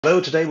Hello,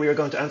 today we are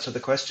going to answer the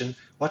question,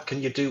 what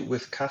can you do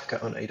with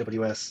Kafka on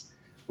AWS?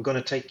 We're going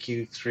to take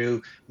you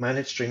through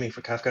managed streaming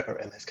for Kafka, or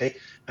MSK,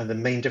 and the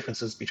main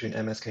differences between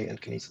MSK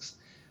and Kinesis.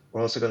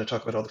 We're also going to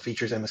talk about all the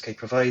features MSK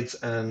provides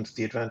and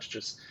the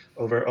advantages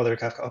over other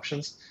Kafka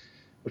options.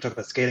 We'll talk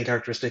about scaling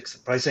characteristics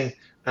and pricing,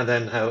 and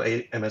then how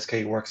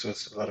MSK works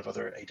with a lot of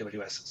other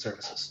AWS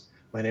services.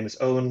 My name is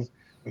Owen.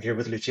 I'm here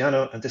with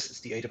Luciano, and this is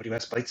the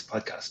AWS Bytes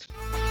podcast.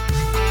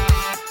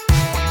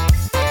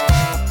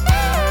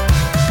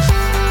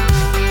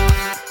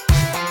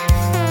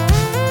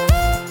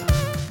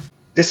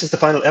 This is the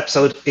final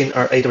episode in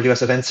our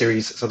AWS event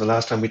series. So the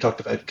last time we talked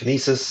about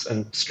Kinesis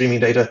and streaming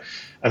data,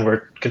 and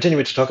we're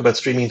continuing to talk about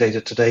streaming data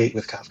today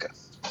with Kafka.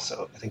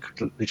 So I think,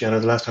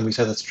 Luciano, the last time we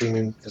said that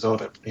streaming is all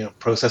about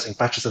processing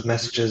batches of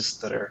messages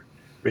that are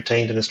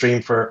retained in a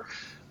stream for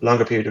a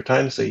longer period of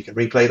time, so you can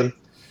replay them.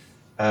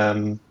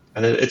 And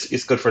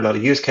it's good for a lot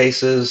of use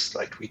cases,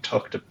 like we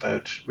talked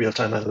about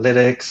real-time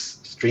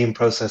analytics, stream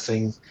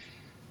processing,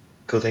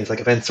 cool things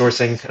like event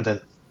sourcing, and then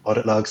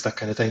audit logs, that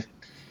kind of thing.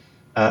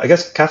 I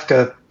guess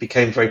Kafka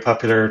became very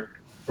popular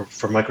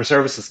for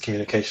microservices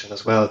communication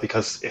as well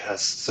because it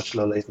has such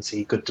low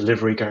latency, good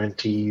delivery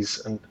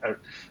guarantees, and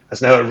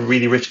has now a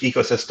really rich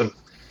ecosystem.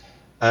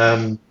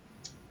 One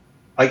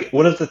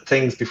of the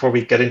things before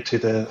we get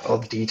into all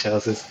the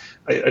details is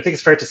I think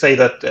it's fair to say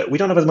that we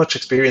don't have as much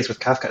experience with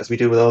Kafka as we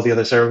do with all the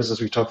other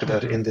services we talked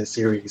about in this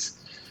series.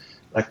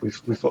 Like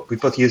we've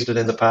both used it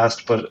in the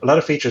past, but a lot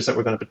of features that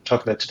we're going to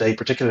talk about today,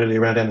 particularly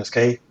around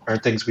MSK,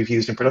 aren't things we've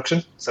used in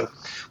production. So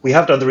we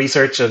have done the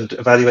research and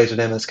evaluated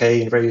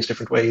MSK in various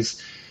different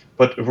ways,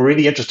 but we're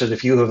really interested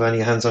if you have any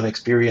hands-on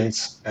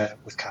experience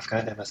with Kafka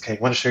and MSK.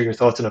 Want to share your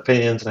thoughts and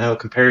opinions and how it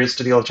compares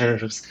to the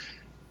alternatives?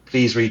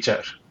 Please reach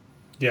out.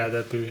 Yeah,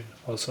 that'd be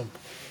awesome.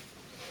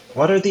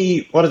 What are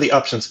the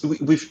options?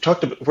 We've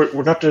talked about.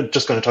 We're not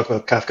just going to talk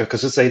about Kafka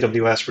because it's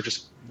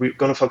AWS. We're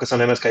going to focus on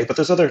MSK, but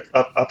there's other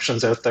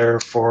options out there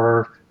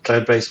for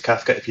cloud-based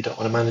Kafka if you don't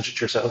want to manage it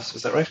yourselves.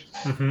 Is that right?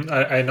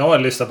 I know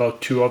at least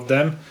about two of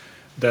them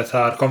that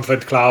are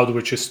Confluent Cloud,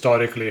 which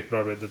historically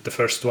probably the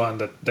first one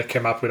that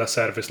came up with a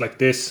service like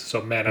this,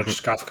 so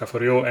managed Kafka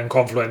for you, and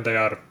Confluent, they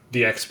are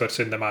the experts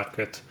in the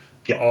market.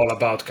 Yeah. All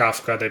about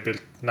Kafka. They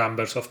built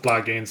numbers of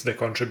plugins. They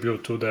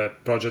contribute to the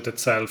project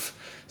itself.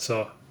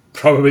 So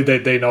probably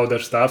they know their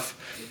stuff.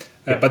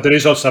 Yeah. But there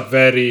is also a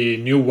very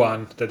new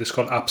one that is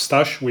called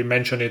Upstash. We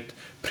mentioned it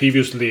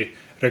previously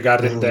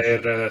regarding their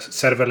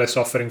serverless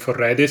offering for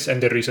Redis,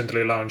 and they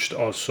recently launched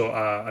also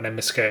an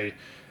MSK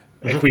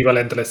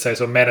equivalent, let's say,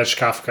 so managed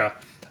Kafka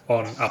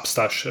on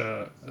Upstash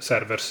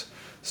servers.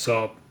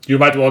 So you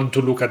might want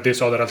to look at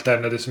these other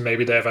alternatives.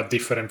 Maybe they have a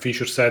different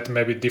feature set,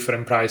 maybe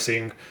different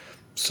pricing.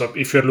 So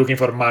if you're looking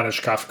for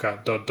managed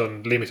Kafka,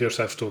 don't limit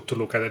yourself to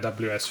look at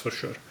AWS for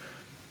sure.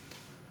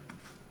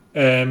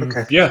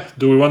 Okay. Yeah,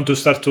 do we want to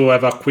start to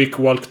have a quick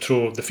walk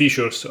through the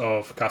features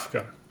of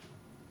Kafka?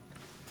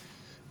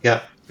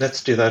 Yeah,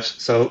 let's do that.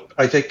 So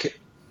I think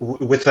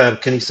with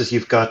Kinesis,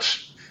 you've got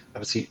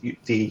obviously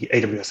the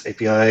AWS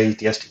API,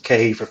 the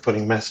SDK for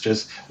putting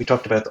messages. We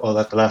talked about all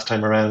that the last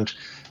time around.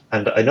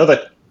 And I know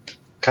that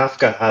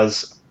Kafka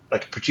has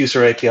like a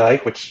producer API,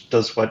 which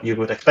does what you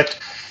would expect.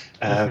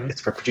 It's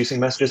for producing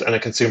messages, and a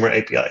consumer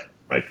API,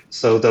 right?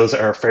 So those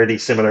are fairly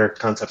similar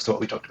concepts to what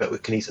we talked about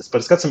with Kinesis, but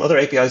it's got some other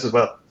APIs as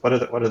well. What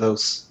are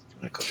those?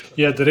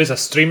 Yeah, there is a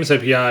Streams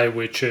API,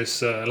 which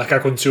is like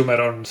a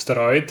consumer on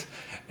steroid,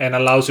 and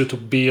allows you to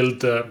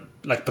build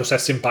like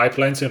processing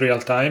pipelines in real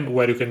time,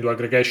 where you can do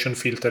aggregation,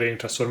 filtering,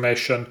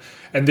 transformation,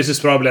 and this is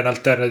probably an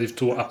alternative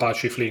to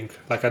Apache Flink.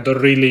 Like I'm not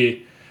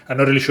really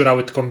sure how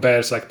it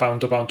compares like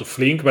pound to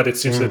Flink, but it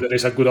seems that there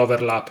is a good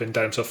overlap in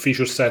terms of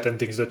feature set and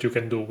things that you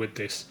can do with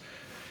this.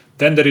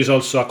 Then there is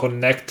also a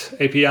Connect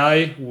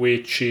API,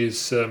 which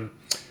is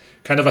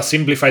kind of a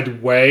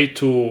simplified way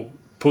to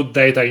put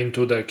data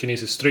into the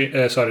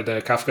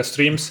the Kafka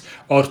streams,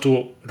 or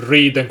to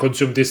read and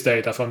consume this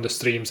data from the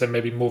streams and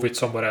maybe move it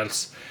somewhere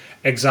else.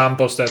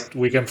 Examples that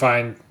we can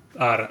find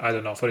are, I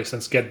don't know, for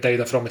instance, get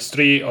data from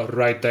S3 or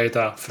write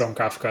data from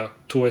Kafka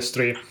to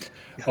S3,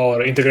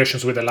 or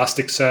integrations with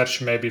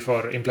Elasticsearch, maybe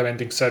for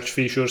implementing search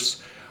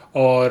features,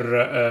 or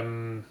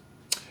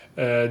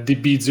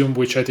Debezium,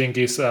 which I think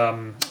is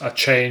a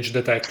change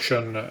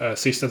detection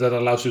system that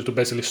allows you to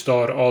basically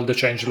store all the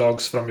change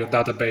logs from your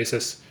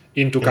databases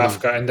into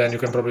Kafka, and then you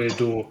can probably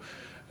do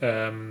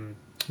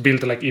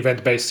build like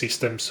event-based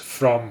systems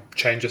from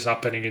changes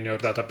happening in your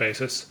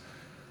databases.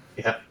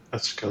 Yeah,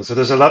 that's cool. So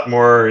there's a lot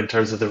more in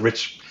terms of the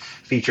rich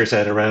feature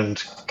set around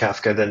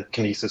Kafka than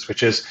Kinesis,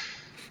 which is,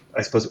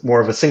 I suppose,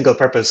 more of a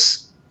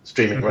single-purpose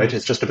streaming, right?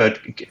 It's just about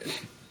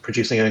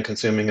producing and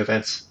consuming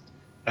events.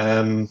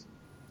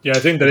 Yeah, I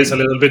think there is a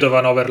little bit of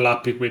an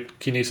overlap with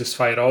Kinesis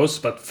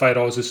FireHose, but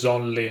FireHose is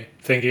only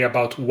thinking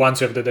about once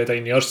you have the data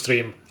in your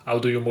stream, how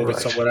do you move it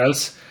somewhere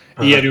else?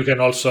 Here you can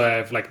also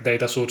have like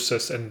data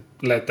sources and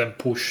let them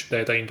push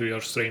data into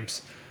your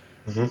streams.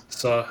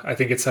 So I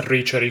think it's a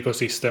richer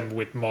ecosystem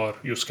with more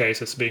use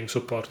cases being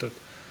supported.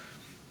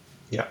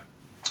 Yeah.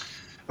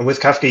 And with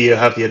Kafka, you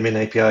have the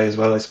admin API as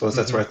well. I suppose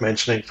that's worth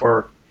mentioning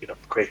for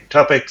creating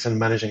topics and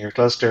managing your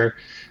cluster.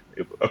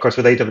 Of course,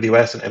 with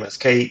AWS and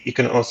MSK, you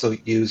can also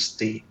use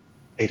the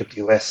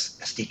AWS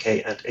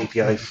SDK and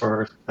API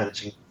for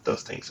managing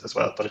those things as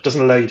well. But it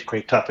doesn't allow you to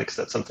create topics.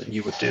 That's something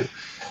you would do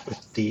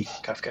with the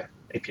Kafka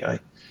API.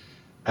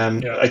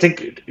 I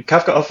think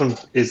Kafka often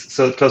is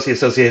so closely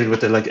associated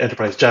with the like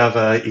enterprise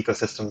Java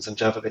ecosystems and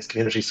Java-based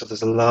communities. So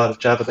there's a lot of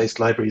Java-based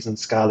libraries and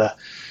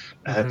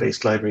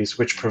Scala-based libraries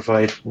which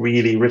provide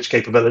really rich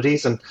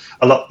capabilities and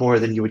a lot more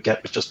than you would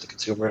get with just the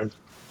consumer and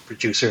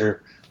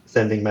producer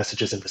sending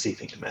messages and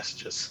receiving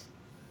messages.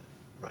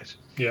 Right.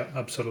 Yeah,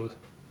 absolutely.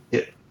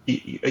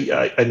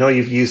 Yeah, I know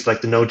you've used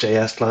like the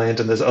Node.js client,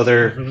 and there's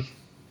other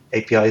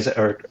APIs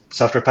or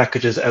software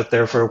packages out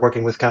there for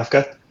working with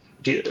Kafka.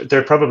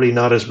 They're probably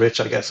not as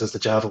rich, I guess, as the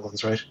Java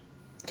ones, right?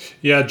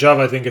 Yeah,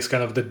 Java I think is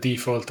kind of the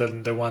default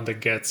and the one that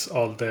gets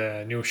all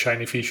the new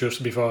shiny features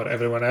before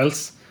everyone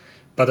else.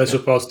 But I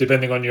suppose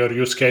depending on your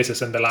use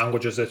cases and the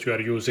languages that you are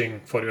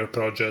using for your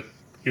project,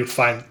 you'll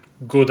find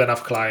good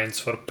enough clients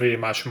for pretty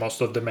much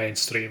most of the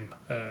mainstream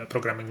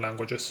programming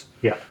languages.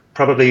 Yeah,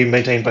 probably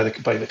maintained by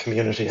the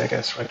community, I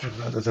guess, right,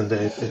 rather than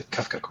the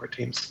Kafka core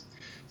teams.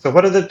 So,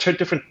 what are the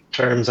different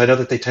terms? I know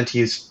that they tend to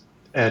use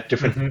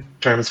different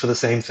terms for the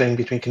same thing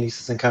between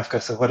Kinesis and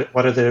Kafka. So,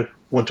 what are the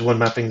one-to-one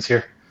mappings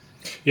here?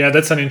 Yeah,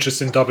 that's an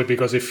interesting topic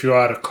because if you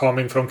are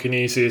coming from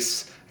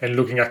Kinesis and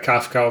looking at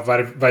Kafka,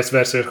 or vice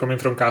versa, you're coming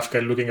from Kafka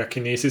and looking at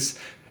Kinesis,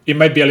 it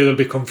might be a little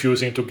bit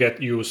confusing to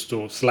get used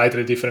to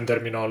slightly different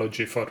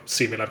terminology for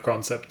similar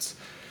concepts.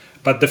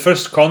 But the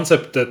first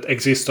concept that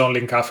exists only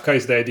in Kafka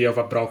is the idea of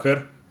a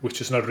broker, which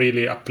is not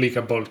really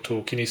applicable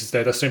to Kinesis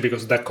data stream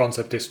because that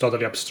concept is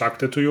totally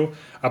abstracted to you.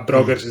 A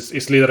broker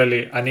is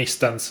literally an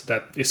instance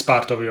that is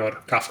part of your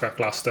Kafka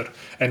cluster.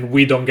 And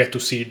we don't get to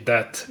see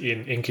that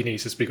in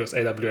Kinesis because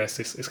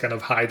AWS is kind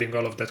of hiding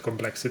all of that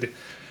complexity.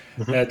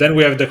 Then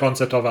we have the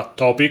concept of a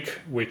topic,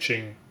 which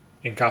in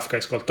Kafka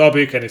is called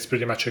topic, and it's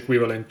pretty much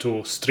equivalent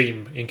to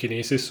stream in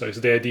Kinesis. So it's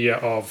the idea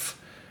of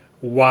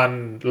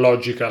one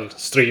logical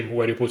stream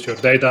where you put your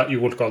data.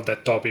 You would call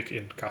that topic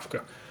in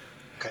Kafka.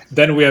 Okay.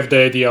 Then we have the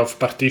idea of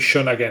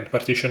partition. Again,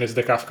 partition is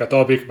the Kafka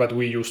topic, but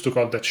we used to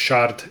call that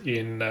shard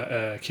in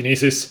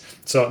Kinesis.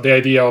 So the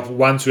idea of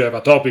once you have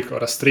a topic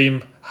or a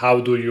stream, how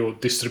do you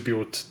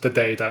distribute the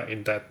data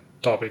in that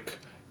topic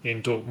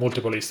into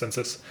multiple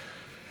instances?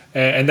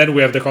 And then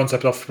we have the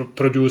concept of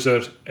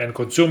producer and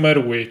consumer,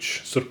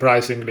 which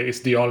surprisingly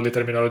is the only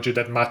terminology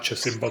that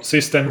matches in both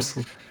systems.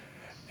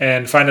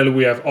 And finally,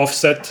 we have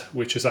offset,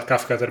 which is a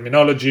Kafka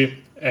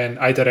terminology, and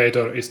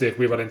iterator is the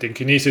equivalent in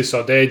Kinesis.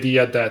 So the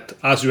idea that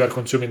as you are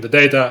consuming the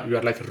data, you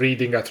are like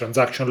reading a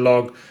transaction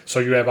log. So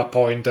you have a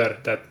pointer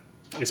that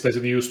is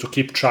basically used to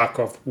keep track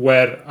of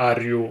where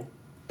are you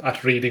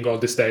at reading all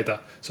this data.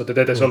 So the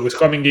data is always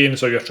coming in,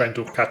 so you're trying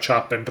to catch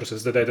up and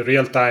process the data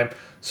real time.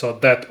 So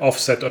that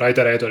offset or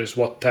iterator is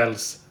what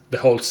tells the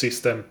whole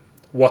system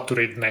what to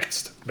read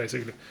next,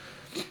 basically.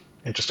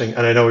 Interesting.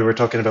 And I know we were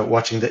talking about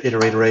watching the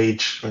iterator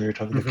age when we were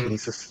talking about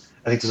Kinesis.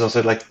 I think there's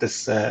also like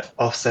this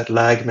offset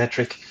lag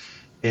metric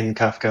in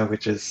Kafka,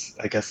 which is,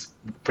 I guess,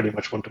 pretty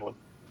much one-to-one.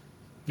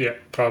 Yeah,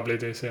 probably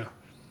it is, yeah.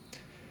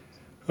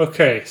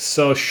 Okay,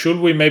 so should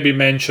we maybe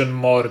mention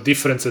more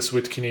differences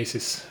with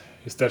Kinesis?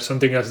 Is there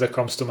something else that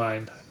comes to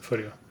mind for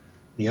you?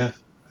 Yeah,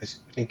 I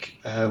think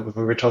when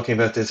we were talking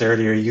about this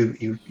earlier,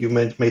 you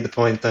made the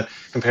point that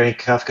comparing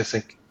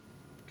Kinesis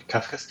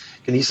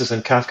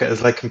and Kafka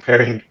is like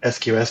comparing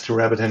SQS to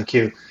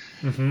RabbitMQ.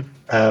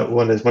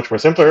 One is much more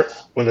simpler,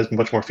 one is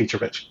much more feature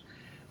rich.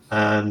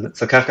 And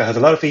so Kafka has a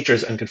lot of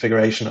features and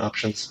configuration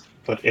options,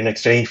 but in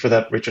exchange for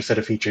that richer set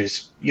of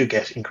features, you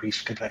get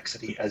increased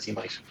complexity as you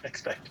might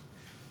expect.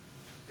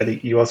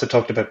 And you also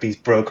talked about these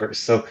brokers.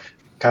 So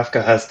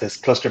Kafka has this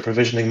cluster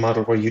provisioning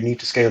model where you need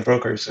to scale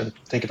brokers and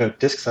think about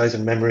disk size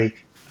and memory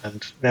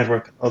and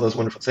network, all those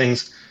wonderful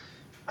things.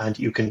 And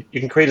you can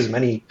create as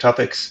many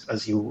topics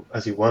as you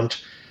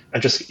want,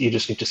 and you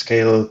just need to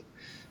scale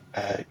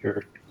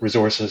your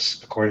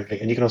resources accordingly.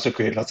 And you can also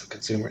create lots of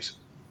consumers.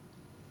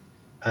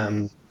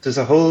 There's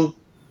a whole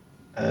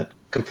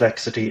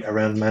complexity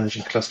around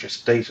managing cluster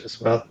state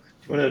as well. Do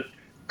you want to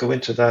go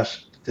into that?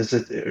 There's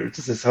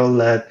this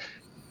whole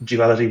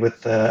duality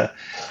with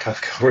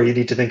Kafka where you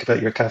need to think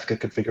about your Kafka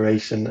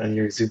configuration and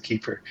your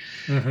Zookeeper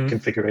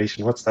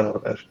configuration. What's that all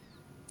about?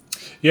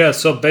 Yeah,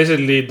 so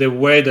basically the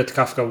way that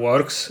Kafka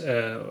works,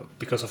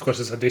 because of course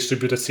it's a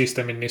distributed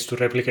system, it needs to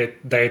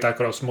replicate data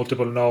across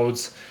multiple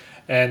nodes,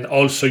 and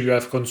also you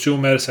have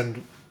consumers,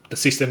 and the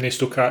system needs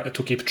to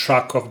keep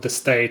track of the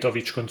state of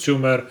each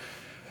consumer.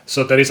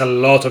 So there is a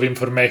lot of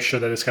information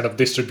that is kind of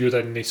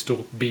distributed and needs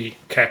to be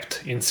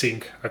kept in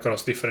sync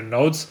across different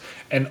nodes.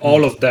 And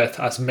all of that,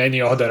 as many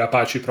other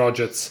Apache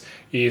projects,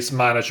 is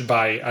managed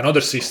by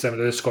another system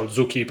that is called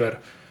Zookeeper.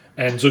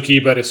 And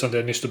Zookeeper is something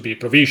that needs to be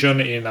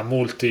provisioned in a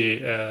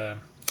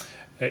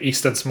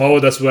multi-instance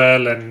mode as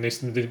well. And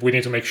we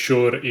need to make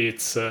sure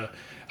it's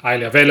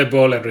highly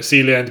available and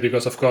resilient,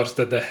 because of course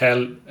that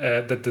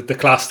the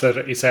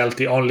cluster is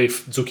healthy only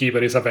if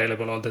Zookeeper is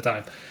available all the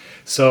time.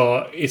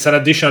 So it's an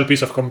additional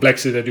piece of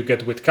complexity that you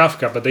get with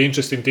Kafka. But the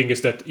interesting thing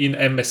is that in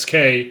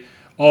MSK,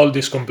 all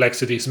this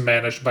complexity is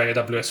managed by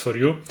AWS for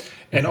you.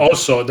 And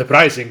also the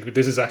pricing,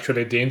 this is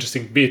actually the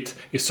interesting bit,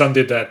 is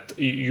something that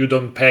you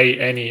don't pay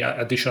any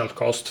additional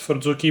cost for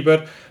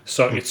Zookeeper.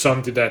 So it's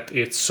something that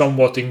it's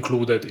somewhat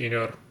included in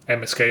your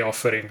MSK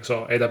offering.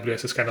 So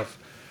AWS is kind of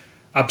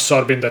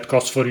absorbing that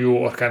cost for you,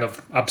 or kind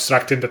of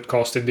abstracting that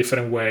cost in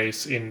different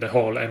ways in the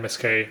whole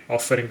MSK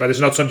offering. But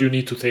it's not something you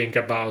need to think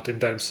about in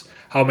terms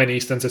how many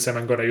instances am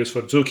I going to use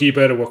for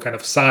Zookeeper, what kind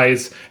of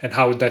size, and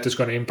how that is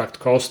going to impact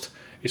cost.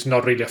 It's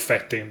not really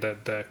affecting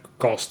the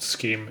cost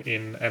scheme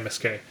in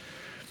MSK.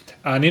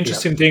 An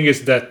interesting thing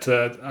is that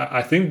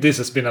I think this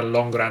has been a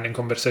long-running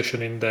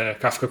conversation in the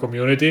Kafka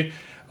community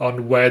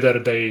on whether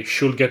they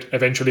should get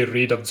eventually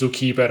rid of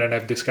Zookeeper and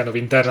have this kind of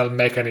internal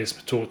mechanism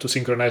to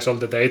synchronize all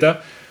the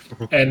data.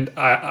 And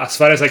as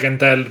far as I can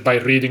tell by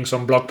reading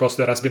some blog posts,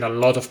 there has been a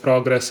lot of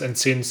progress. And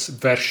since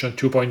version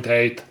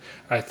 2.8,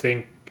 I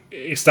think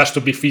it starts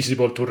to be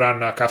feasible to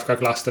run a Kafka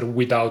cluster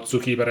without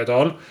Zookeeper at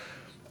all.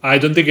 I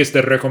don't think it's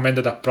the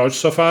recommended approach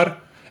so far.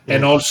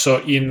 And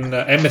also in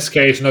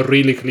MSK, it's not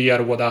really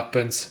clear what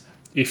happens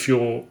if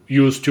you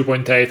use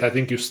 2.8. I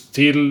think it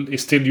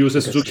still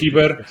uses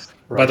Zookeeper,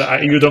 right.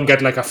 but you don't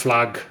get like a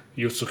flag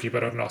use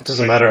Zookeeper or not. It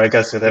doesn't matter, I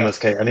guess, with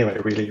MSK anyway,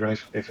 really,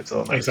 right? If it's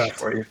all managed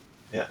for you.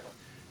 Yeah.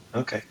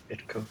 Okay,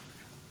 cool.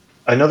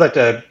 I know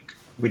that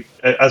we,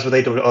 as with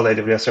all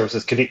AWS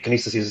services,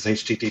 Kinesis uses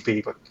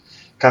HTTP, but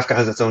Kafka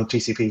has its own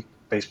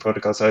TCP-based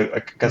protocol, so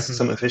I guess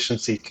some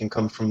efficiency can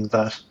come from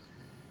that.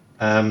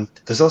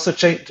 There's also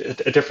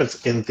a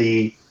difference in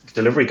the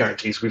delivery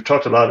guarantees. We've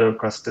talked a lot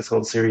across this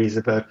whole series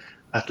about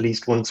at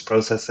least once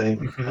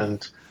processing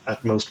and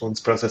at most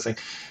once processing.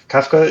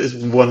 Kafka is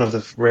one of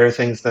the rare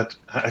things that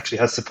actually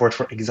has support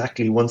for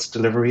exactly once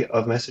delivery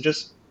of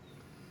messages.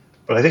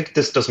 But I think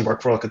this doesn't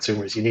work for all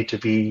consumers. You need to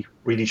be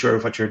really sure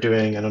of what you're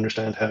doing and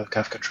understand how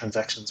Kafka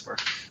transactions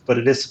work. But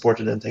it is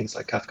supported in things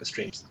like Kafka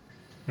streams.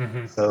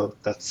 So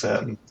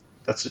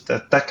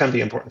that can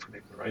be important for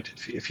people, right?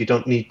 If you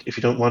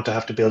don't want to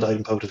have to build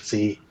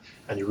idempotency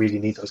and you really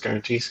need those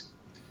guarantees.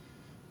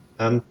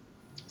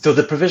 So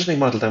the provisioning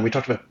model, then we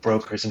talked about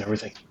brokers and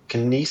everything.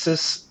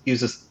 Kinesis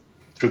uses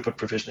throughput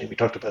provisioning. We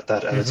talked about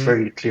that, and it's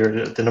very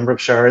clear the number of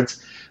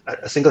shards.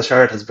 A single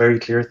shard has very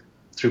clear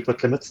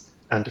throughput limits.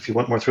 And if you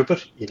want more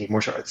throughput, you need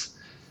more shards.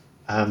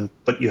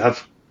 But you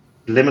have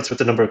limits with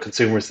the number of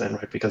consumers then,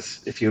 right?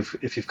 Because if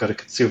you've got a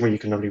consumer, you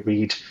can only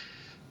read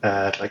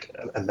like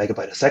a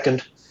megabyte a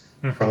second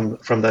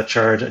from that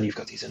shard, and you've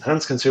got these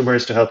enhanced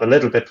consumers to help a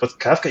little bit. But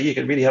Kafka, you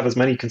can really have as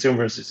many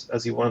consumers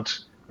as you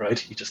want,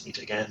 right? You just need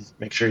to, again,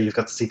 make sure you've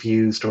got the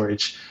CPU,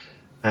 storage,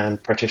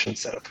 and partition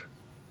set up.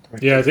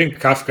 Right? Yeah, I think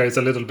Kafka is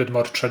a little bit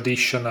more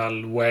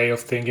traditional way of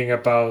thinking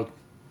about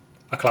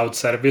a cloud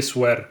service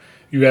where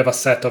you have a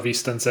set of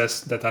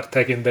instances that are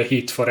taking the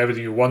hit for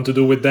everything you want to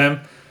do with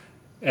them.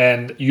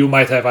 And you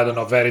might have, I don't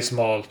know, very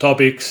small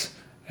topics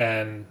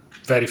and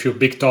very few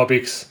big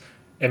topics.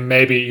 And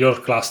maybe your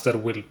cluster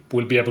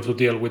will be able to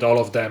deal with all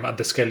of them at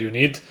the scale you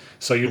need.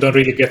 So you don't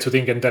really get to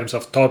think in terms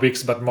of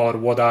topics, but more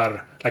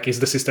is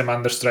the system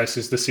under stress?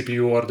 Is the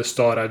CPU or the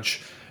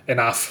storage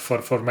enough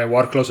for my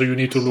workload? So you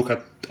need to look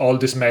at all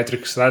these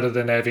metrics rather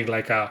than having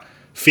like a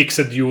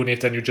fixed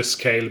unit and you just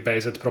scale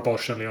based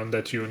proportionally on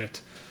that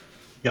unit.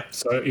 Yeah.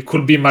 So it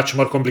could be much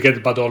more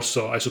complicated, but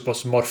also, I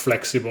suppose, more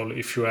flexible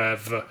if you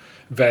have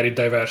very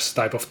diverse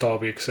type of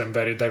topics and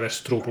very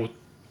diverse throughput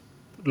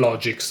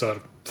logics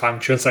or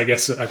functions, I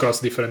guess, across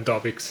different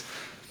topics.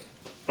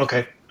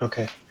 Okay.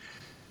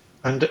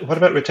 And what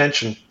about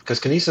retention? Because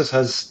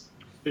Kinesis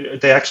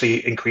they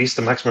actually increased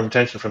the maximum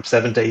retention from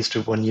 7 days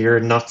to 1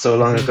 year not so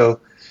long ago,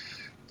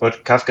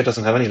 but Kafka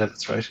doesn't have any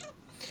limits, right?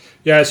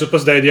 Yeah, I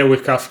suppose the idea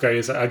with Kafka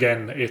is,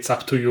 again, it's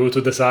up to you to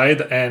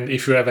decide, and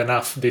if you have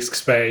enough disk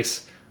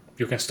space,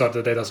 you can store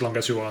the data as long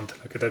as you want.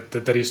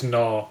 There is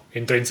no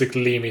intrinsic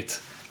limit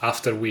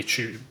after which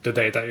the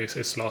data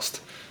is lost.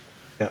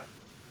 Yeah.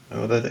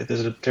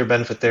 There's a clear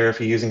benefit there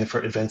if you're using it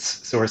for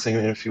events sourcing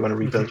and if you want to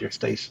rebuild your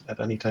state at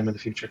any time in the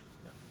future.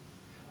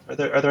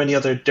 Yeah. Are there any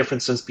other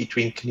differences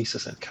between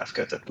Kinesis and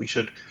Kafka that we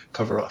should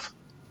cover off?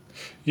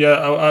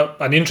 Yeah,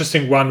 an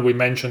interesting one we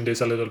mentioned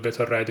this a little bit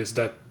already is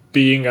that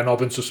being an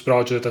open source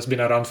project has been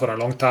around for a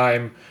long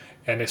time,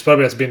 and it's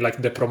probably has been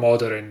like the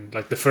promoter and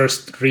like the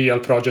first real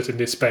project in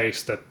this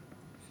space that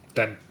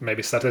then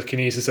maybe started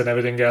Kinesis and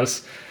everything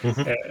else.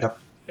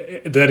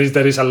 There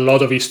is a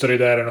lot of history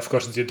there, and of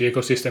course the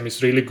ecosystem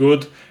is really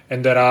good,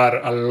 and there are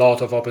a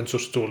lot of open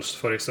source tools.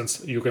 For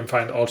instance, you can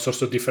find all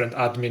sorts of different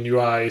admin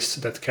UIs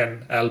that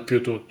can help you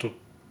to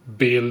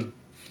build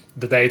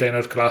the data in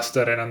your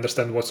cluster and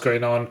understand what's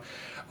going on.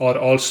 Or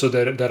also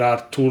there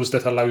are tools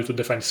that allow you to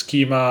define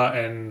schema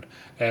and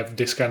have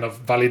this kind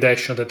of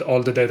validation that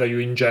all the data you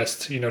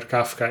ingest in your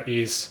Kafka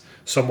is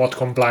somewhat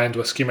compliant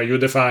with schema you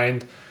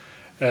defined.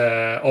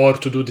 Or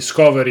to do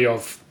discovery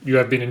of you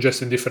have been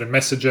ingesting different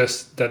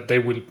messages that they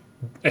will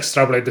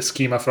extrapolate the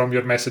schema from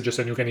your messages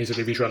and you can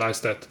easily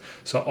visualize that.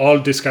 So all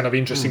this kind of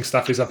interesting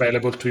stuff is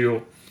available to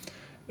you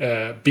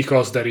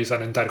because there is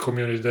an entire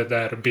community that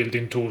are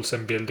building tools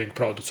and building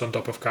products on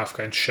top of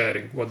Kafka and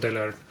sharing what they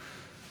learn.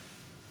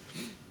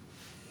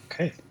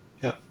 Okay.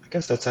 Yeah, I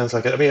guess that sounds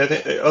like it. I mean, I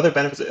think other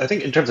benefits, I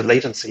think in terms of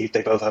latency,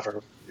 they both have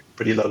a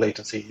pretty low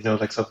latency,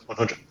 like sub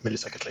 100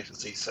 millisecond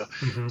latency. So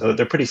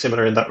they're pretty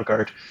similar in that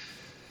regard.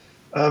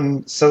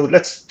 So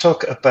let's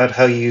talk about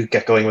how you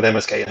get going with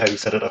MSK and how you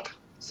set it up.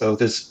 So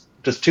there's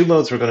two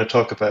modes we're going to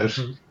talk about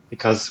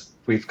because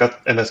we've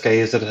got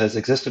MSK as it has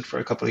existed for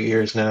a couple of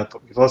years now,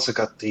 but we've also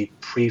got the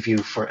preview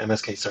for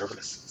MSK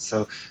serverless.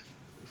 So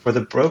for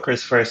the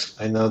brokers first,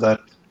 I know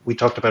that we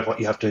talked about what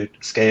you have to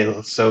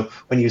scale. So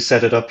when you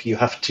set it up, you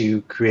have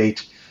to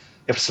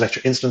select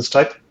your instance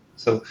type.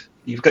 So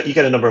you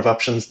get a number of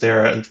options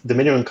there, and the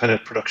minimum kind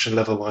of production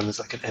level one is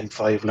like an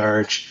M5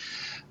 large.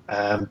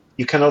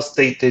 You can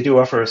also they do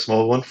offer a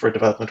small one for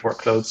development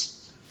workloads,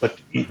 but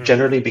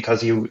generally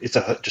because it's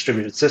a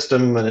distributed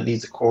system and it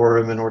needs a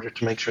quorum in order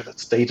to make sure that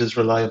state is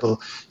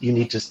reliable,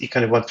 you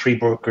kind of want three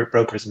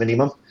brokers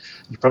minimum.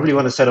 You probably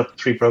want to set up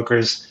three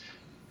brokers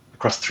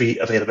across three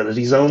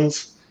availability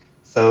zones.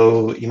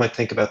 So you might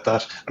think about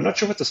that. I'm not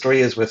sure what the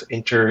story is with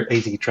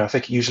inter-AZ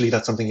traffic. Usually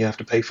that's something you have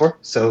to pay for.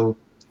 So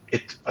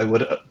I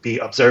would be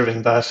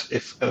observing that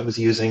if I was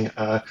using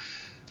a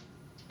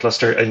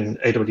cluster in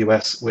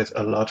AWS with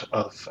a lot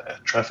of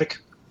traffic.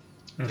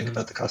 Think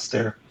about the cost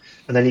there.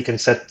 And then you can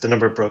set the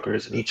number of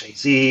brokers in each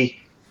AZ.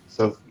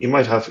 So you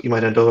might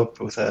end up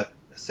with a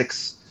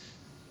six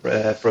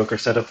broker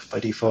setup by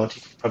default.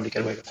 You can probably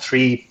get away with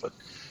three, but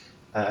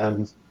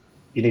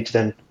you need to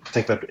then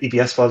think about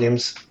EBS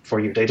volumes for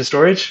your data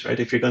storage, right?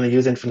 If you're going to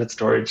use infinite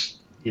storage,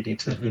 you need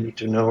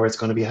to know where it's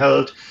going to be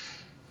held.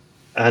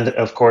 And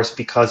of course,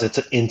 because it's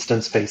an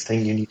instance-based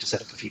thing, you need to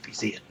set up a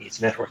VPC. It needs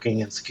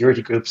networking and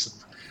security groups and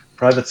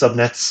private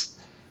subnets.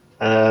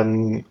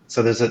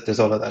 So there's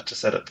all of that to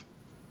set up.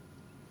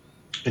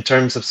 In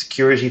terms of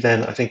security,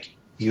 then I think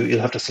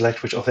you'll have to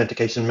select which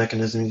authentication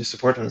mechanism you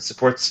support, and it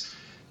supports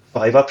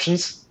 5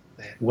 options.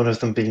 One of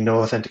them being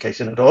no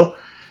authentication at all.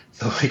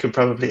 So we could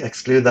probably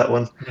exclude that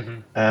one.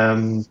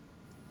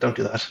 Don't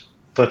do that.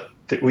 But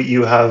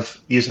you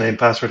have username,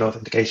 password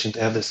authentication.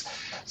 They have this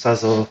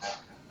SASL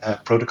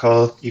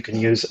protocol you can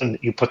use, and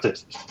you put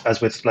it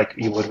as with like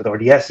you would with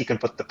RDS. You can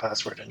put the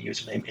password and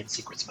username in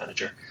Secrets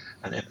Manager,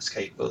 and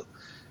MSK will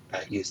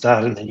use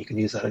that, and then you can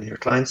use that in your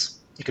clients.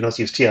 You can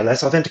also use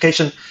TLS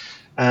authentication,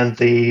 and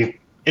the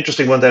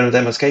interesting one then with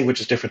MSK,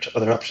 which is different to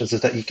other options,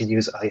 is that you can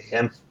use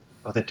IAM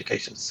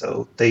authentication.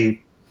 So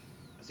they,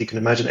 as you can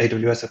imagine,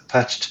 AWS have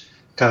patched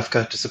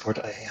Kafka to support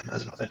IAM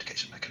as an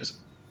authentication mechanism.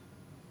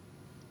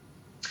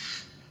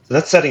 So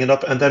that's setting it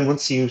up, and then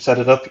once you set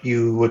it up,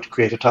 you would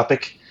create a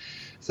topic.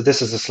 So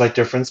this is a slight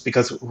difference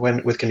because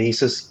with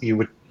Kinesis, you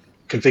would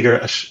configure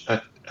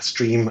a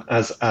stream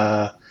as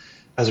a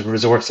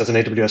resource, as an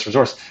AWS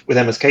resource. With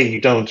MSK,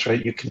 you don't,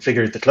 right? You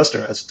configure the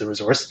cluster as the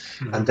resource,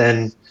 and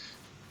then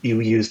you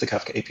use the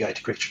Kafka API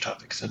to create your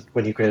topics. And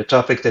when you create a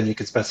topic, then you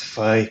can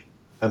specify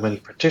how many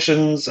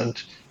partitions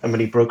and how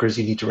many brokers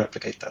you need to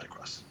replicate that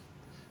across.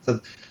 So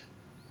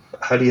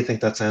how do you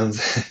think that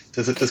sounds?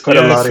 There's quite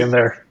a lot in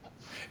there.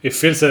 It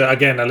feels,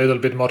 again, a little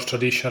bit more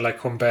traditional, like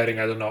comparing,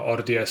 I don't know,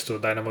 RDS to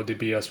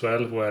DynamoDB as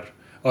well, where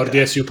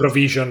RDS you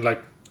provision,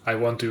 like, I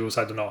want to use,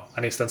 I don't know,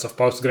 an instance of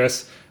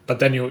Postgres, but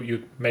then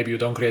you maybe you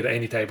don't create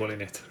any table in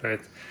it, right?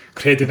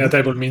 Creating a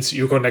table means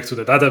you connect to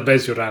the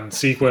database, you run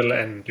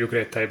SQL, and you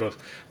create tables.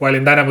 While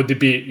in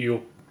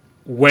DynamoDB,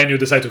 when you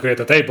decide to create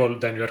a table,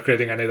 then you are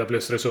creating an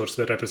AWS resource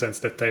that represents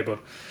that table.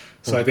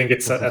 So I think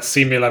it's a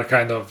similar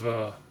kind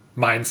of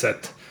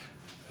mindset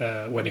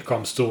when it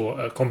comes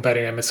to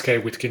comparing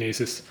MSK with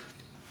Kinesis.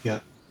 Yeah.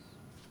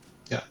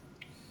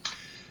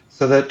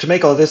 So to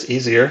make all this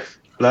easier,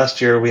 last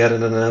year we had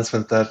an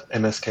announcement that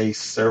MSK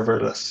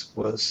serverless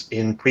was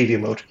in preview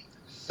mode.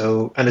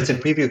 And it's in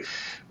preview.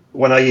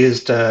 When I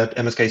used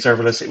MSK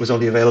serverless, it was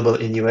only available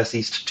in US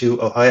East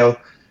 2 Ohio,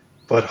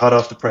 but hot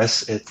off the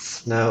press,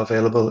 it's now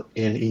available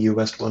in EU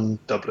West 1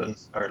 Dublin,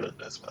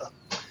 Ireland as well.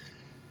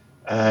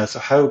 So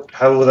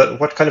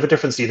what kind of a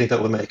difference do you think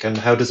that will make, and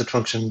how does it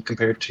function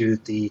compared to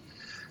the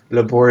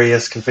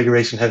laborious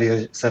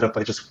configuration-heavy setup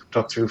I just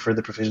talked through for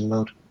the provision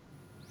mode?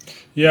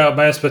 Yeah,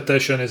 my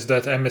expectation is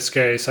that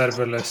MSK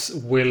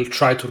serverless will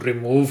try to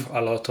remove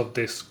a lot of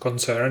these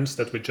concerns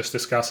that we just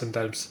discussed in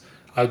terms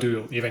how do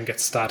you even get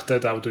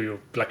started, how do you,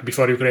 like,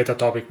 before you create a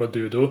topic, what do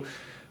you do?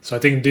 So I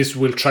think this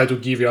will try to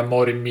give you a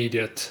more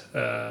immediate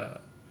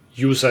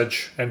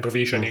usage and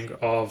provisioning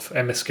of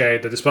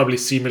MSK that is probably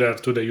similar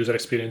to the user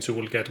experience you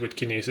will get with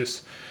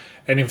Kinesis.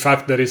 And in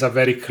fact, there is a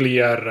very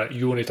clear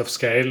unit of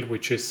scale,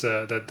 which is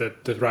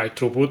the right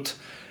throughput.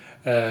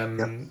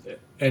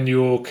 And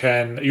you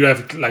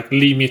have like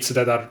limits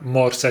that are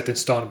more set in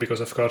stone because,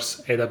 of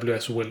course,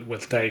 AWS will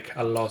take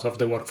a lot of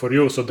the work for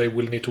you, so they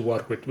will need to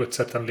work with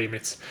certain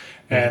limits.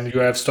 And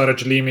you have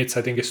storage limits.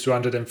 I think it's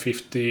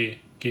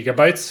 250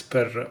 gigabytes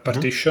per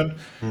partition,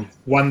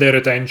 1 day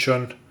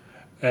retention,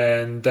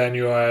 and then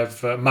you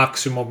have a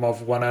maximum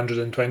of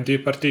 120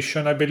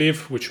 partition, I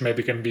believe, which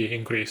maybe can be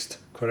increased.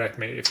 Correct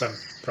me if I'm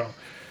wrong.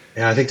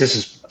 Yeah, I think this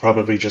is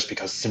probably just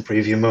because it's in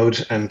preview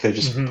mode and they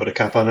just put a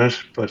cap on it.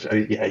 But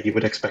yeah, you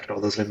would expect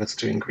all those limits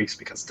to increase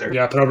because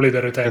Yeah, probably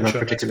the they're not retention,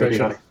 particularly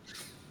especially.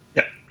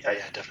 high.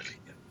 Yeah, definitely.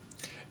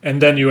 Yeah.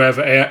 And then you have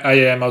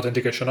IAM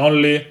authentication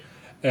only.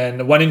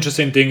 And one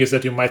interesting thing is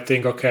that you might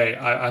think, okay,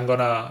 I'm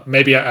gonna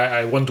maybe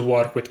I want to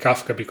work with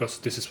Kafka because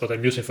this is what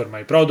I'm using for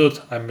my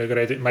product. I'm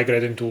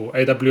migrating to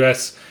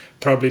AWS.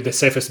 Probably the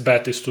safest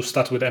bet is to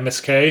start with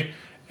MSK.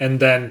 And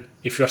then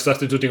if you're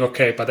starting to think,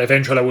 okay, but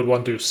eventually I would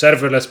want to use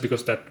serverless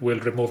because that will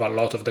remove a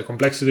lot of the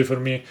complexity for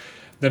me,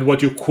 then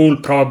what you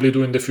could probably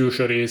do in the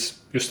future is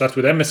you start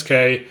with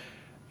MSK,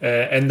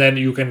 and then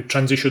you can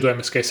transition to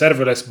MSK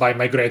serverless by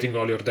migrating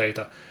all your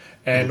data.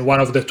 And one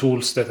of the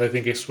tools that I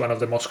think is one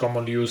of the most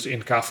commonly used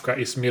in Kafka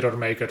is Mirror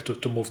Maker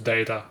to move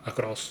data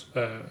across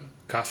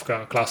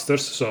Kafka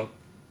clusters. So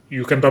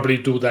you can probably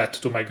do that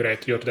to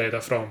migrate your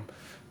data from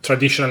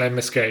traditional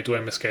MSK to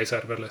MSK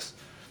serverless.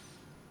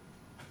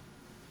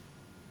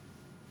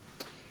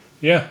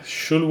 Yeah,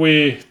 should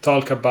we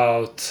talk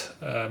about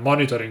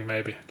monitoring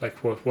maybe? Like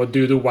what do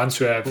you do once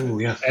you have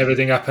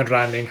everything up and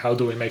running? How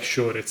do we make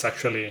sure it's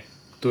actually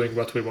doing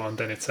what we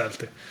want and it's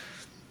healthy?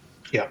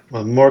 Yeah,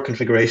 well, more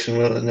configuration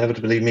will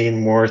inevitably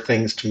mean more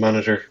things to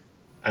monitor,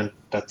 and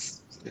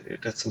that's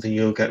something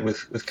you'll get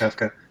with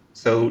Kafka.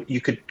 So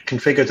you could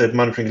configure the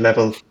monitoring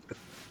level with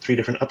three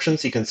different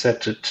options. You can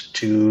set it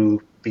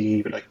to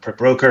be like per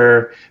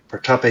broker, per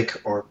topic,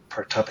 or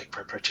per topic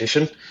per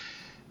partition.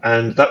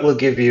 And that will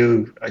give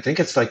you, I think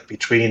it's like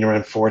between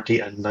around 40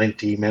 and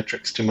 90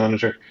 metrics to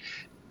monitor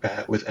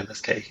with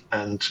MSK.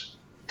 And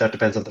that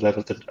depends on the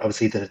level, that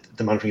obviously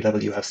the monitoring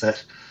level you have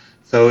set.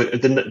 So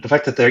the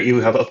fact that there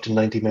you have up to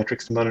 90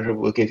 metrics to monitor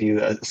will give you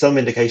some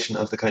indication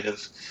of the kind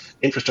of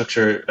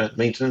infrastructure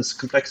maintenance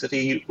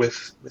complexity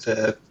with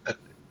a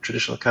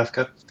traditional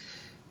Kafka.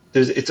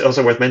 It's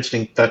also worth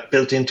mentioning that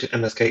built into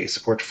MSK is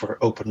support for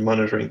open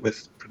monitoring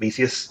with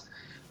Prometheus,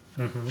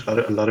 which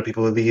a lot of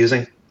people will be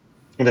using.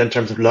 And then in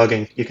terms of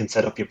logging, you can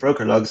set up your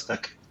broker logs to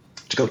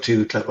go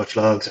to CloudWatch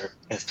Logs or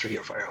S3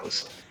 or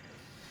Firehose.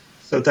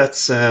 So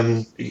that's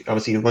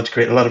obviously you want to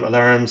create a lot of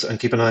alarms and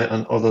keep an eye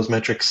on all those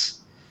metrics.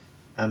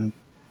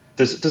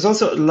 There's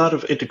also a lot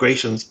of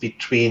integrations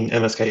between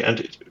MSK,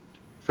 and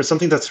for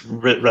something that's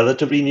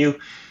relatively new,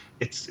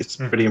 it's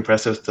pretty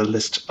impressive, the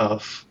list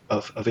of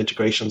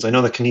integrations. I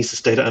know that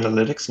Kinesis Data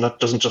Analytics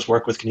doesn't just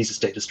work with Kinesis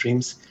data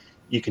streams.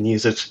 You can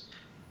use it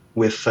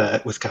with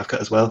Kafka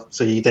as well.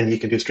 So then you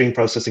can do stream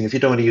processing. If you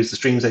don't want to use the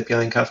Streams API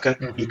in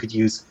Kafka, you could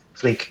use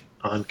Flink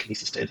on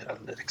Kinesis Data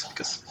Analytics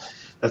because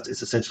that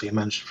is essentially a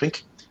managed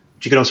Flink.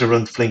 But you can also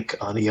run Flink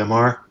on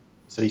EMR,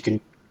 so you can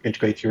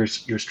integrate your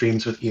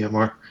streams with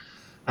EMR.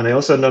 And I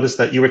also noticed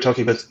that you were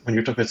talking about, when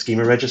you're talking about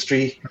schema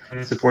registry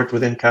support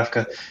within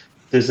Kafka,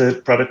 there's a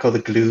product called the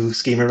Glue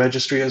schema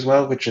registry as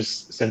well, which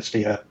is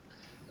essentially a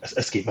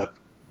schema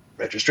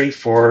registry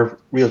for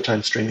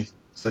real-time streaming.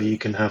 So you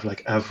can have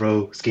like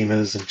Avro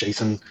schemas and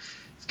JSON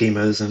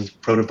schemas and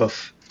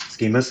protobuf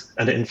schemas,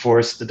 and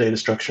enforce the data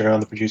structure on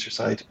the producer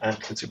side and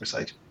consumer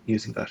side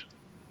using that.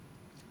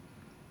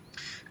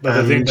 But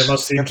I think the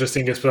most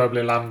interesting is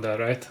probably Lambda,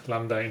 right?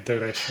 Lambda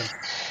integration.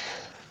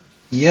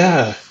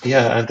 Yeah,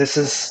 and this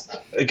is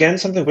again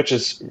something which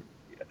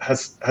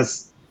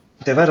has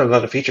they've added a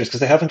lot of features because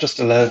they haven't just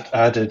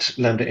added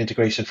Lambda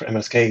integration for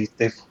MSK.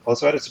 They've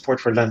also added support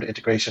for Lambda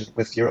integration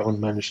with your own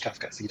managed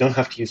Kafka. So you don't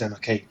have to use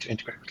MSK to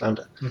integrate with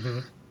Lambda.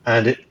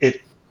 And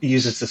it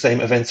uses the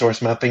same event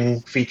source mapping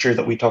feature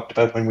that we talked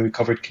about when we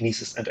covered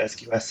Kinesis and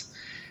SQS.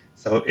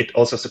 So it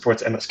also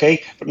supports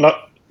MSK, but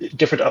not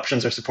different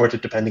options are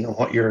supported depending on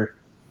what your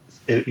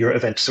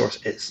event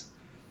source is.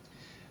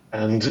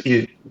 And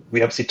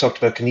we obviously talked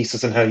about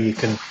Kinesis and how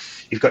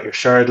you've got your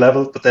shard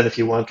level, but then if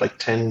you want like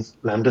 10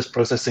 Lambdas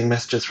processing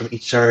messages from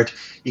each shard,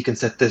 you can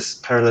set this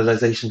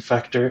parallelization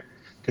factor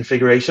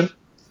configuration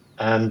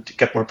and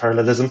get more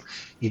parallelism.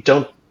 You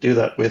don't do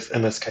that with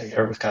MSK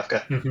or with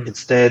Kafka.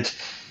 Instead,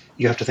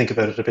 you have to think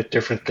about it a bit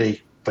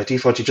differently. By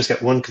default, you just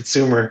get one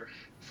consumer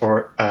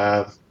for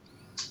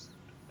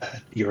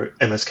your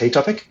MSK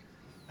topic,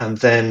 and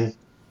then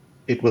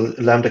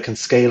Lambda can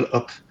scale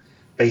up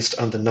based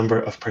on the number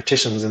of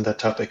partitions in that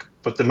topic.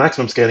 But the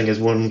maximum scaling is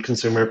one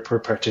consumer per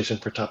partition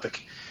per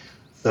topic.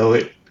 So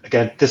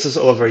again, this is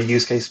all very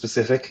use case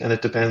specific, and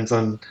it depends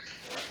on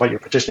what your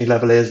partitioning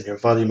level is and your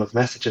volume of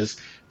messages,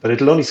 but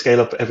it'll only scale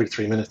up every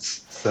 3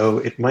 minutes. So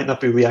it might not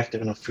be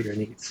reactive enough for your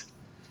needs,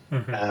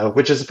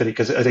 which is a pity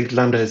because I think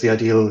Lambda is the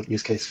ideal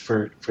use case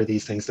for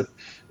these things. That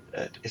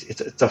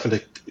it's often,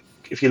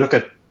 if you look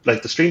at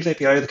like the Streams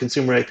API or the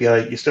Consumer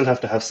API, you still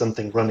have to have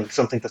something running,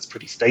 something that's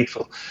pretty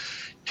stateful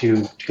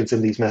to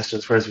consume these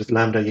messages. Whereas with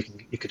Lambda, you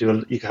could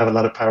have a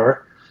lot of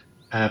power,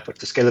 but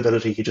the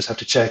scalability, you just have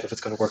to check if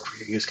it's going to work for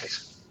your use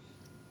case.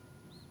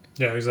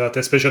 Yeah, exactly.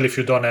 Especially if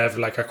you don't have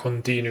like a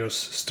continuous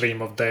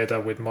stream of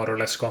data with more or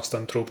less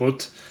constant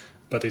throughput,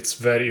 but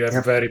you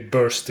have very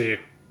bursty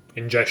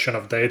ingestion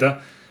of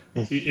data.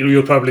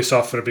 You'll probably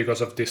suffer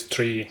because of these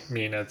 3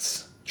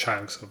 minutes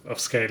chunks of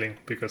scaling,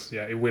 because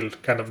it will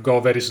kind of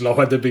go very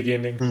slow at the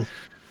beginning.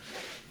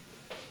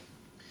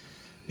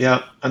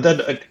 Yeah, and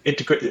then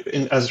integrate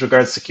in as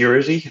regards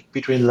security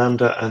between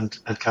Lambda and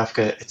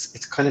Kafka,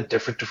 it's kind of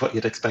different to what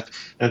you'd expect.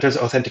 Now, in terms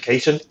of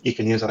authentication, you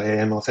can use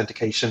IAM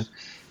authentication,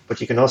 but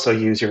you can also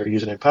use your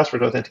username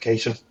password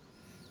authentication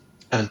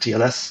and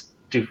TLS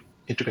to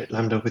integrate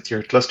Lambda with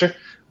your cluster,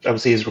 which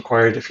obviously is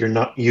required if you're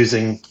not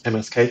using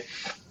MSK.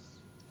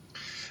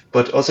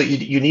 But also,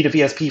 you need a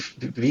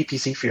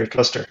VPC for your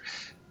cluster.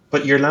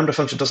 But your Lambda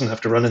function doesn't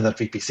have to run in that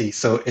VPC,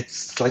 so it's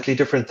slightly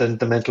different than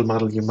the mental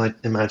model you might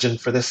imagine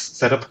for this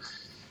setup.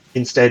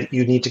 Instead,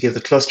 you need to give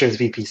the cluster's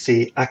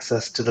VPC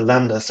access to the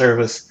Lambda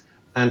service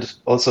and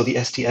also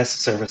the STS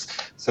service.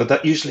 So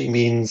that usually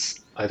means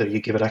either you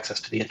give it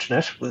access to the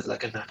internet with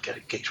like a NAT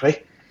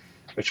gateway,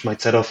 which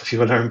might set off a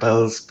few alarm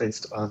bells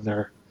based on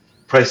their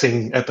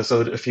pricing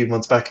episode a few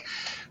months back.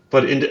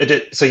 But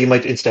so you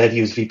might instead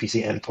use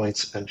VPC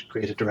endpoints and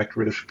create a direct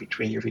route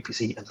between your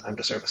VPC and the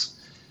Lambda service.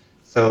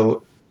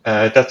 So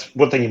that's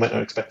one thing you might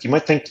not expect. You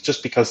might think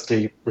just because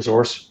the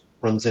resource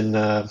runs in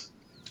the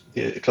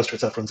cluster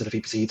itself runs in a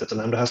VPC that the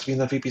Lambda has to be in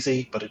that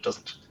VPC, but it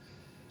doesn't.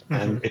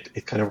 And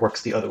it kind of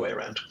works the other way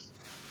around.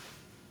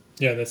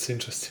 Yeah, that's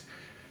interesting.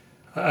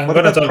 I'm What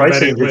going to about talk very,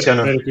 pricing, very,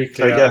 Luciano? very quickly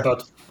Sorry, yeah.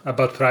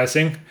 about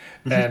pricing.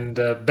 Mm-hmm.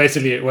 And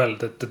basically, well,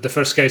 the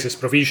first case is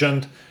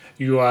provisioned.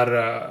 You are,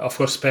 of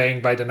course,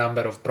 paying by the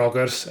number of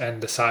brokers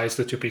and the size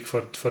that you pick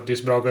for these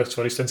brokers.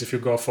 For instance, if you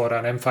go for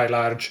an MFI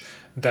large,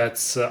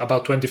 that's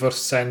about 24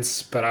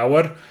 cents per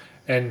hour.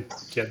 And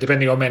yeah,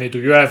 depending how many do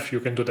you have, you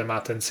can do the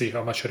math and see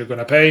how much are you going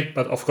to pay.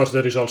 But of course,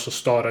 there is also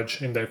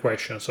storage in the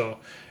equation. So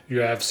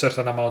you have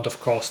certain amount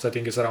of cost. I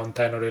think is around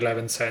 10 or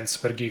 11 cents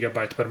per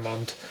gigabyte per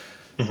month.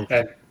 Mm-hmm.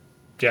 And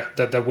yeah,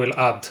 that will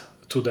add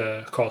to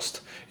the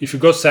cost. If you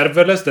go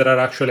serverless, there are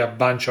actually a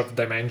bunch of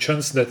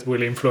dimensions that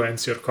will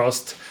influence your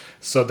cost.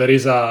 So there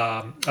is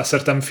a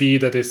certain fee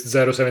that is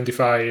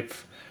 $0.75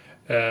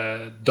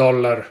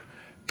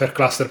 per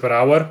cluster per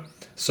hour.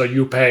 So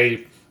you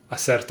pay a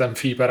certain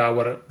fee per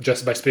hour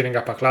just by spinning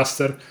up a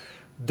cluster.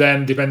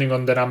 Then, depending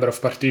on the number of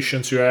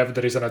partitions you have,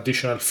 there is an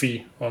additional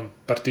fee on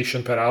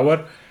partition per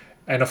hour.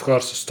 And of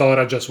course,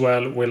 storage as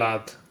well will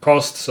add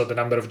cost, so the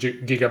number of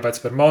gigabytes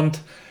per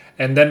month.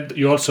 And then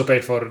you also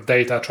pay for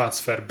data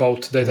transfer,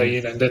 both data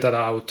in and data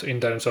out in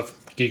terms of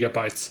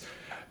gigabytes.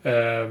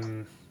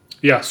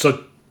 Yeah,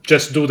 so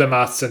just do the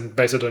maths and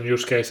based on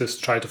use cases,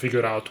 try to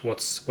figure out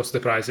what's the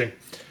pricing.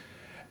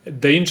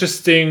 The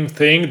interesting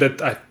thing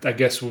that I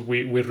guess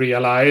we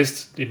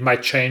realized, it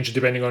might change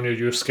depending on your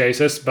use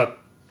cases, but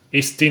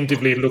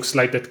instinctively it looks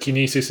like that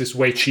Kinesis is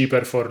way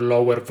cheaper for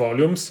lower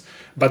volumes,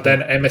 but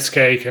then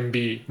MSK can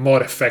be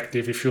more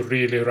effective if you're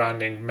really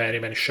running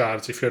many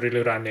shards, if you're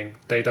really running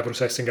data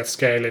processing at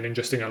scale and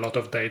ingesting a lot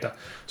of data.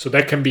 So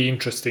that can be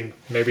interesting.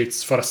 Maybe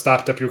it's for a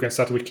startup, you can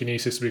start with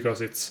Kinesis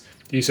because it's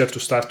easier to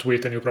start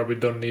with and you probably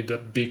don't need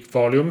big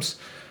volumes.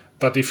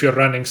 But if you're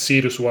running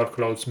serious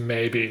workloads,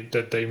 maybe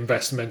the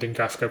investment in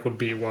Kafka could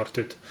be worth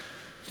it.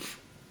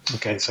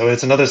 Okay, so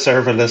it's another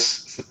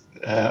serverless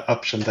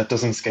option that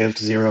doesn't scale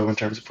to zero in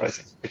terms of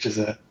pricing, which is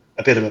a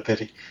bit of a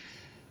pity.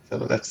 So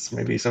that's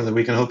maybe something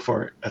we can hope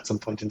for at some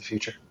point in the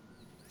future.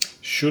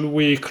 Should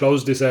we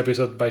close this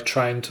episode by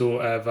trying to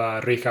have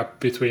a recap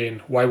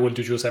between why would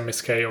you choose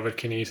MSK over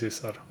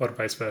Kinesis or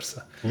vice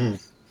versa?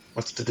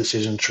 What's the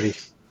decision tree?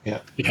 Yeah,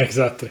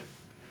 exactly.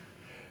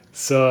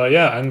 So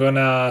yeah, I'm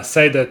gonna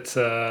say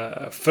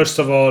that first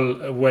of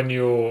all, when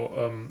you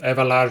have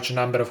a large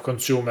number of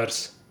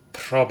consumers,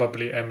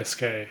 probably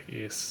MSK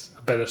is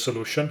a better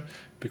solution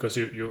because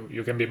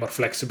you can be more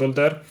flexible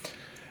there.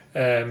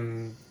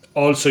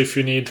 Also, if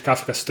you need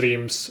Kafka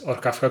Streams or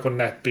Kafka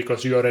Connect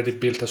because you already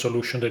built a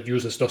solution that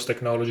uses those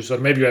technologies, or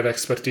maybe you have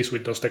expertise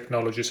with those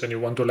technologies and you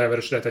want to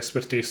leverage that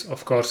expertise,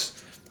 of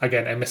course,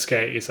 again,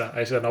 MSK is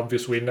an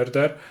obvious winner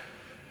there.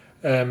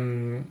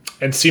 And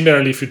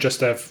similarly, if you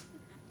just have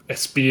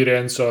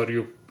experience or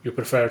you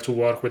prefer to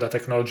work with a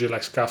technology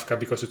like Kafka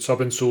because it's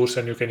open source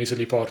and you can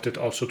easily port it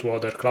also to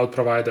other cloud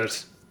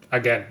providers,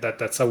 again,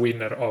 that's a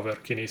winner over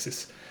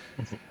Kinesis.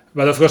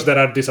 But of course, there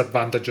are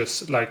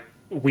disadvantages. Like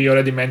we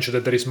already mentioned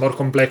that there is more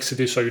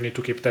complexity, so you need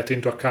to keep that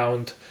into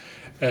account.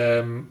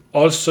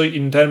 Also,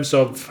 in terms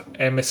of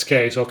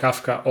MSK, so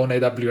Kafka on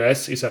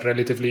AWS is a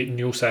relatively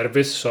new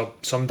service, so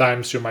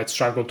sometimes you might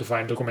struggle to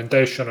find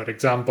documentation or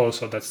examples,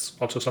 so that's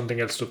also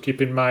something else to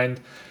keep in mind.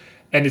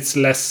 And it's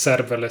less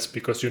serverless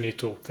because you need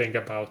to think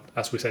about,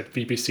 as we said,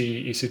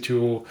 VPC,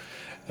 EC2,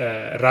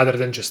 rather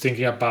than just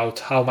thinking about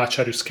how much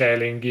are you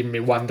scaling, give me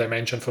one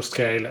dimension for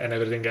scale, and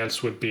everything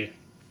else will be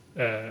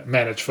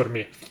managed for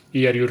me.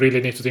 Here you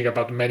really need to think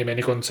about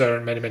many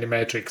concerns, many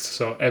metrics,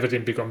 so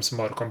everything becomes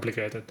more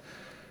complicated.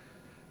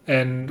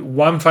 And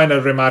one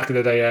final remark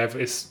that I have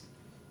is,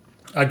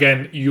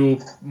 again, you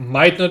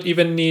might not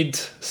even need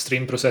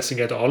stream processing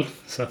at all,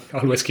 so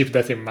always keep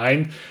that in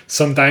mind.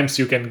 Sometimes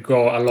you can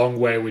go a long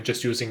way with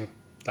just using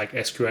like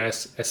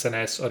SQS,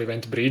 SNS, or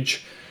Event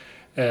Bridge.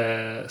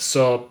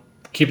 So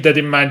keep that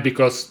in mind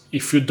because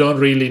if you don't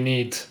really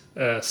need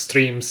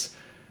streams,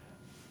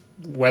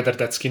 whether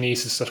that's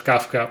Kinesis or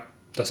Kafka,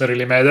 doesn't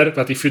really matter.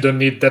 But if you don't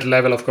need that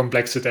level of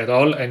complexity at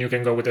all, and you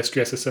can go with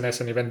SQS,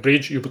 SNS, and Event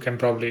Bridge, you can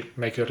probably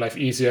make your life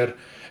easier.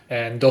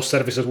 And those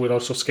services will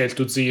also scale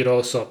to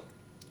zero, so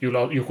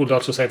you could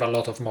also save a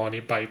lot of money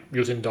by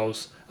using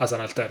those as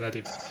an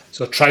alternative.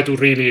 So try to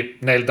really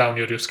nail down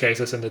your use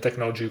cases and the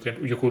technology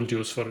you could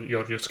use for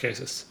your use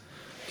cases.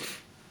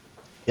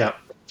 Yeah,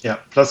 yeah.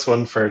 Plus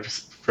one for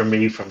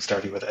me from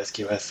starting with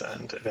SQS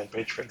and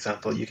EventBridge, for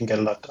example, you can get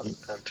a lot done,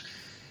 and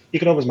you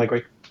can always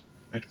migrate.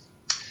 Right?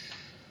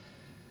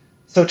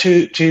 So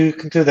to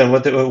conclude,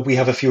 then, we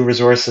have a few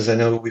resources. I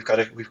know we've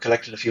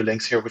collected a few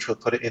links here, which we'll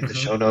put it in the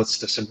show notes.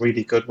 There's some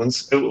really good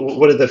ones.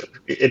 One of the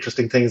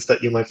interesting things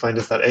that you might find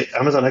is that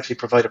Amazon actually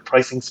provide a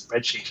pricing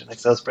spreadsheet, an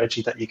Excel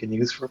spreadsheet that you can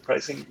use for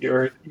pricing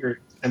your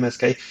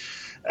MSK.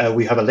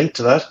 We have a link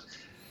to that,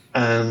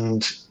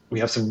 and we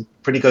have some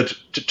pretty good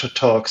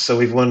talks. So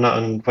we've one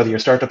on whether your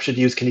startup should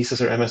use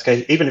Kinesis or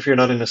MSK. Even if you're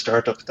not in a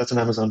startup, that's an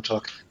Amazon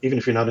talk. Even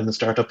if you're not in a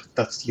startup,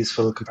 that's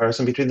useful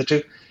comparison between the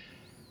two.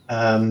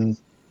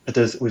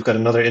 We've got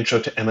another intro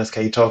to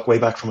MSK talk way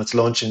back from its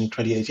launch in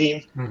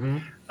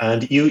 2018.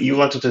 And you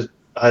wanted to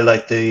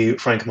highlight the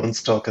Frank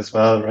Munz talk as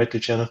well, right,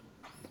 Luciano?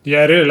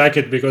 Yeah, I really like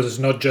it because it's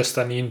not just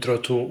an intro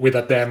with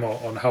a demo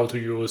on how to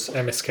use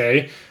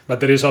MSK, but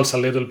there is also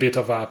a little bit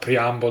of a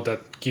preamble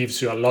that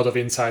gives you a lot of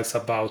insights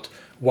about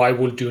why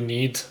would you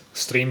need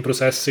stream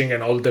processing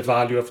and all the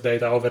value of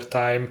data over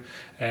time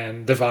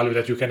and the value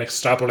that you can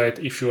extrapolate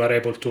if you are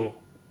able to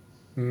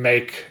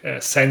make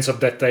sense of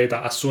that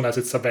data as soon as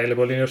it's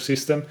available in your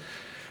system.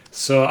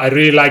 So I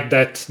really like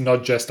that,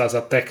 not just as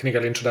a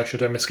technical introduction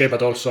to MSK,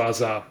 but also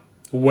as a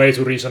way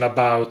to reason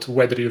about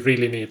whether you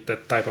really need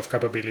that type of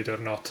capability or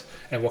not,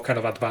 and what kind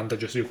of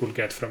advantages you could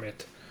get from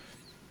it.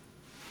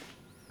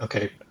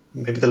 Okay,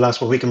 maybe the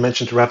last one we can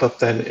mention to wrap up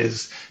then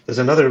is there's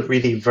another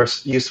really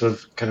useful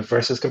kind of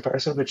versus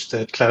comparison, which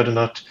the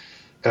Cloudonaut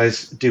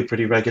guys do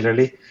pretty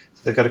regularly.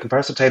 So they've got a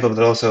comparison table,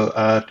 but also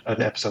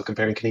an episode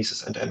comparing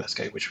Kinesis and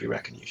MSK, which we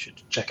reckon you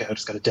should check out.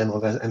 It's got a demo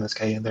of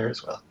MSK in there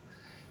as well.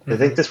 I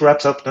think this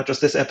wraps up not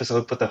just this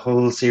episode, but the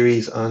whole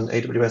series on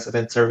AWS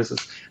Event Services.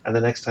 And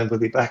the next time we'll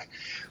be back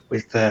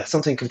with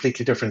something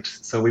completely different.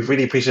 So we've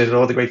really appreciated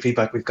all the great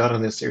feedback we've got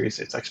on this series.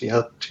 It's actually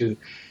helped to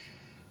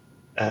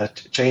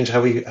change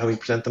how we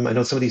present them. I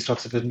know some of these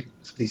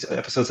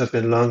episodes have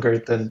been longer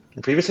than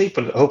previously,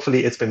 but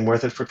hopefully it's been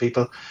worth it for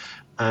people.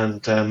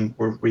 And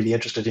we're really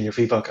interested in your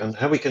feedback on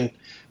how we can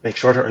make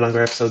shorter or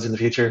longer episodes in the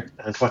future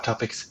and what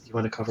topics you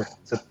want to cover.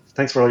 So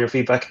thanks for all your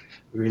feedback.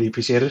 We really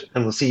appreciate it,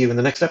 and we'll see you in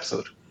the next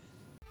episode.